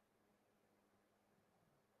in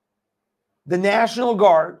the National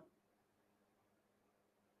Guard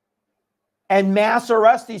and mass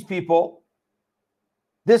arrest these people?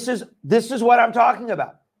 This is what I'm talking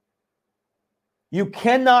about. You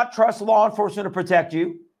cannot trust law enforcement to protect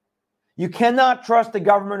you. You cannot trust the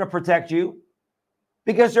government to protect you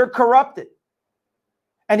because they're corrupted.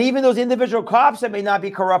 And even those individual cops that may not be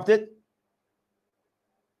corrupted,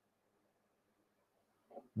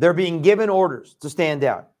 they're being given orders to stand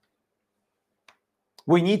down.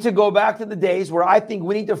 We need to go back to the days where I think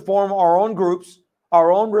we need to form our own groups,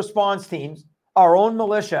 our own response teams, our own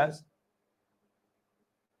militias.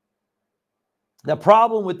 The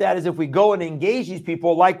problem with that is if we go and engage these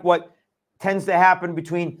people, like what tends to happen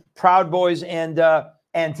between Proud Boys and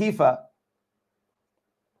Antifa,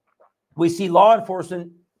 we see law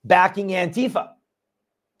enforcement backing Antifa.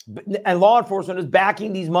 And law enforcement is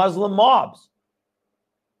backing these Muslim mobs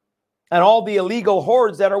and all the illegal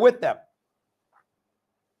hordes that are with them.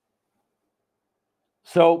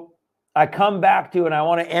 So I come back to, and I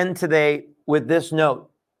want to end today with this note.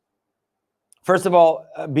 First of all,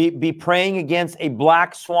 be praying against a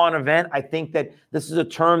black swan event. I think that this is a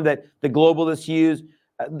term that the globalists use,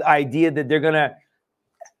 the idea that they're going to,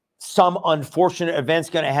 some unfortunate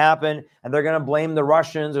event's going to happen and they're going to blame the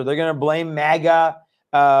Russians or they're going to blame MAGA.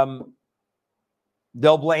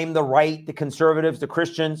 They'll blame the right, the conservatives, the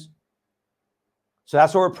Christians. So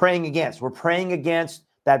that's what we're praying against. We're praying against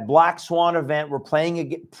that black swan event. We're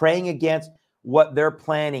praying against what they're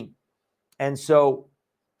planning. And so,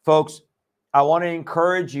 folks, I want to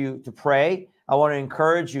encourage you to pray. I want to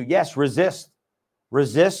encourage you, yes, resist.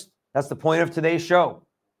 Resist. That's the point of today's show.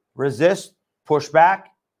 Resist, push back,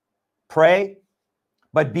 pray,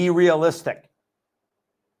 but be realistic.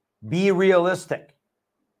 Be realistic.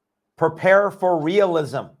 Prepare for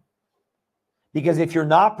realism. Because if you're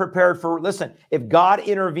not prepared for, listen, if God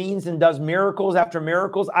intervenes and does miracles after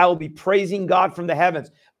miracles, I will be praising God from the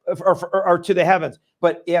heavens or to the heavens.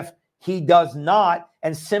 But if he does not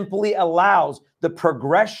and simply allows the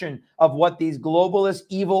progression of what these globalist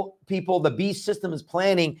evil people, the beast system is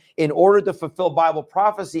planning in order to fulfill Bible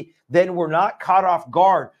prophecy, then we're not caught off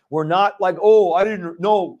guard. We're not like, oh, I didn't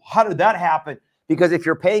know. How did that happen? Because if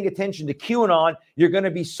you're paying attention to QAnon, you're going to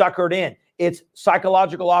be suckered in. It's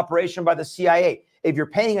psychological operation by the CIA. If you're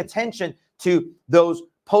paying attention to those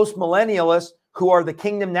post-millennialists who are the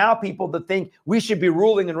kingdom now people that think we should be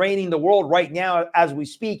ruling and reigning the world right now as we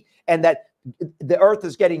speak, and that the earth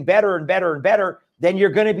is getting better and better and better, then you're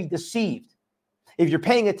going to be deceived. If you're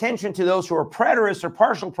paying attention to those who are preterists or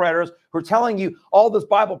partial preterists who are telling you all this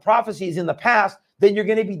Bible prophecy is in the past, then you're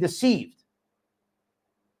going to be deceived.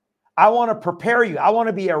 I want to prepare you. I want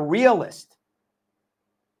to be a realist.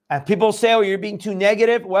 And people say, oh, you're being too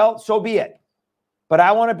negative. Well, so be it. But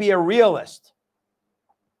I want to be a realist.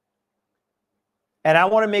 And I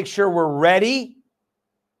want to make sure we're ready.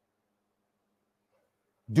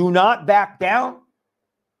 Do not back down.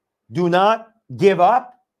 Do not give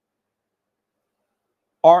up.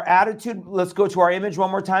 Our attitude, let's go to our image one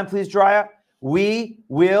more time, please, Drya. We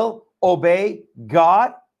will obey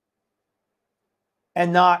God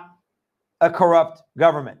and not a corrupt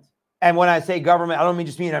government. And when I say government, I don't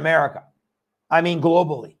just mean America. I mean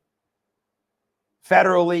globally.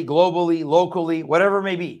 Federally, globally, locally, whatever it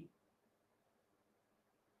may be.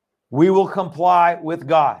 We will comply with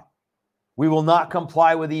God. We will not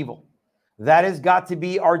comply with evil. That has got to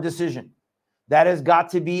be our decision. That has got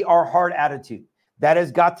to be our heart attitude. That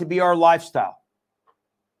has got to be our lifestyle.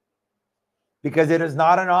 Because it is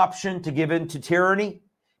not an option to give in to tyranny.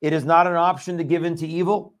 It is not an option to give in to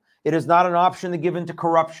evil. It is not an option to give in to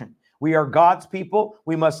corruption. We are God's people.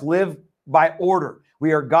 We must live by order.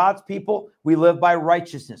 We are God's people. We live by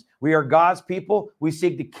righteousness. We are God's people. We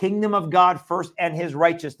seek the kingdom of God first and his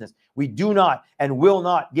righteousness. We do not and will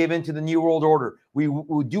not give into the New World Order. We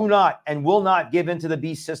do not and will not give into the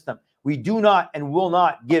beast system. We do not and will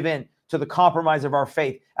not give in to the compromise of our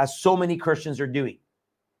faith, as so many Christians are doing.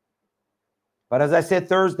 But as I said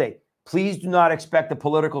Thursday, please do not expect a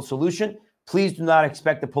political solution. Please do not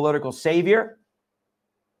expect a political savior.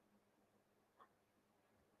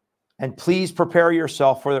 And please prepare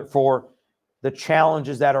yourself for the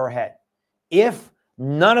challenges that are ahead. If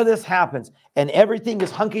none of this happens and everything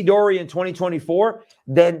is hunky-dory in 2024,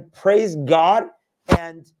 then praise God,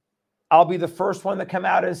 and I'll be the first one to come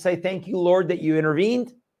out and say, thank you, Lord, that you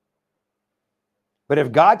intervened. But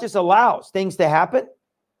if God just allows things to happen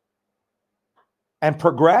and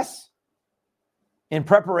progress in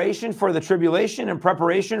preparation for the tribulation, in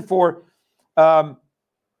preparation for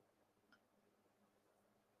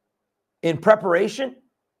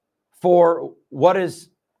what is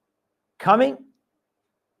coming,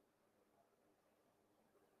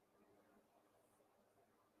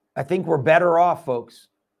 I think we're better off, folks.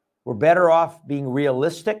 We're better off being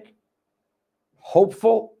realistic,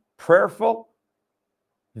 hopeful, prayerful,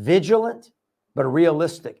 vigilant, but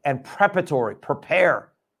realistic and preparatory.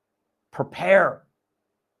 Prepare.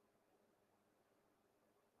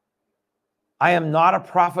 I am not a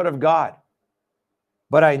prophet of God,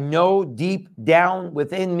 but I know deep down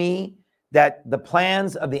within me that the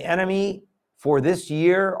plans of the enemy for this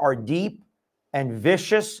year are deep and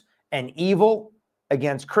vicious and evil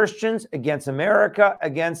against Christians, against America,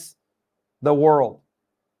 against the world.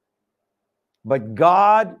 But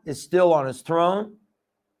God is still on his throne.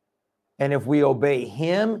 And if we obey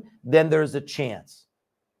him, then there's a chance.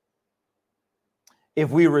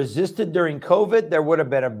 If we resisted during COVID, there would have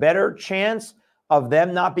been a better chance of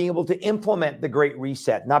them not being able to implement the Great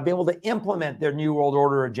Reset, not being able to implement their New World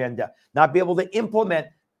Order agenda, not be able to implement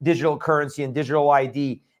digital currency and digital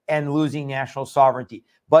ID and losing national sovereignty.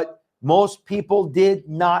 But most people did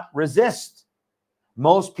not resist.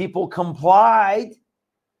 Most people complied,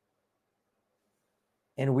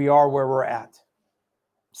 and we are where we're at.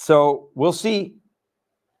 So we'll see.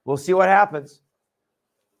 We'll see what happens.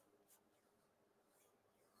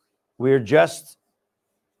 We're just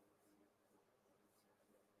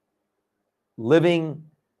living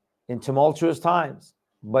in tumultuous times,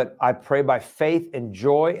 but I pray by faith and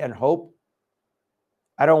joy and hope.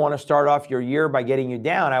 I don't want to start off your year by getting you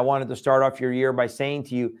down. I wanted to start off your year by saying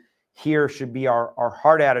to you, here should be our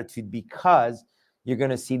heart attitude, because you're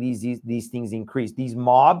going to see these things increase. These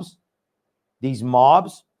mobs,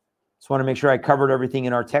 just want to make sure I covered everything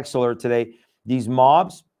in our text alert today. These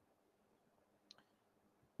mobs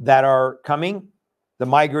that are coming, the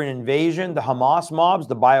migrant invasion, the Hamas mobs,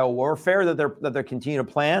 the biowarfare that they're continuing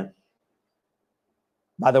to plan.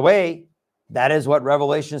 By the way, that is what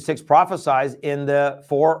Revelation 6 prophesies in the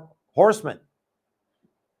 4 horsemen.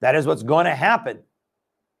 That is what's going to happen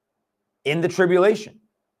in the tribulation,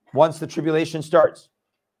 once the tribulation starts.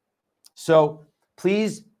 So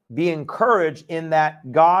please be encouraged in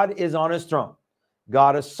that God is on his throne.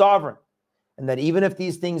 God is sovereign. And that even if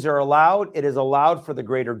these things are allowed, it is allowed for the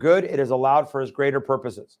greater good. It is allowed for his greater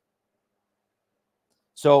purposes.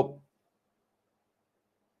 So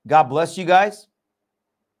God bless you guys.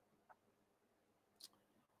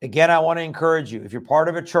 Again, I want to encourage you, if you're part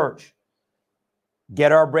of a church,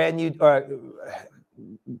 get our brand new,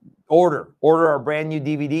 order our brand new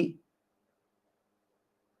DVD.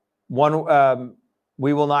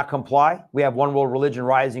 We Will Not Comply. We have One World Religion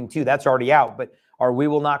Rising too. That's already out, but our We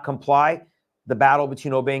Will Not Comply, the battle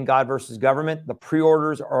between obeying God versus government. The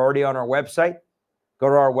pre-orders are already on our website. go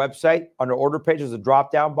to our website. Under order page, there's a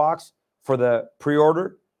drop-down box for the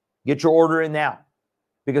pre-order. Get your order in now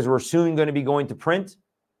because we're soon going to be going to print,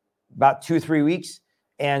 about 2-3 weeks,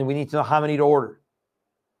 and we need to know how many to order.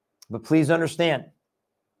 But please understand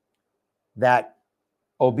that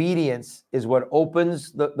obedience is what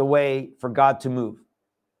opens the way for God to move.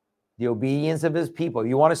 The obedience of his people.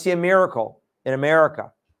 You want to see a miracle in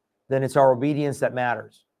America, then it's our obedience that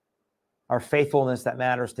matters, our faithfulness that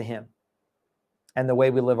matters to him, and the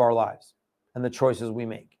way we live our lives, and the choices we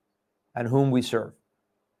make, and whom we serve.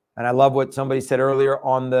 And I love what somebody said earlier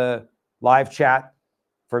on the live chat.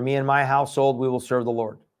 For me and my household, we will serve the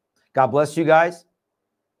Lord. God bless you guys.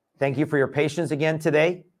 Thank you for your patience again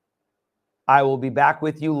today. I will be back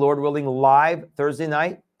with you, Lord willing, live Thursday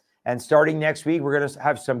night. And starting next week, we're going to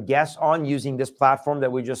have some guests on using this platform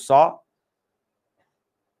that we just saw.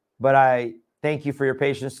 But I thank you for your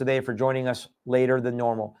patience today, for joining us later than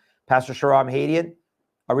normal. Pastor Shahram Hadian,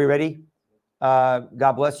 are we ready?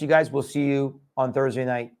 God bless you guys. We'll see you on Thursday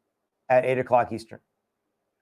night at 8 o'clock Eastern.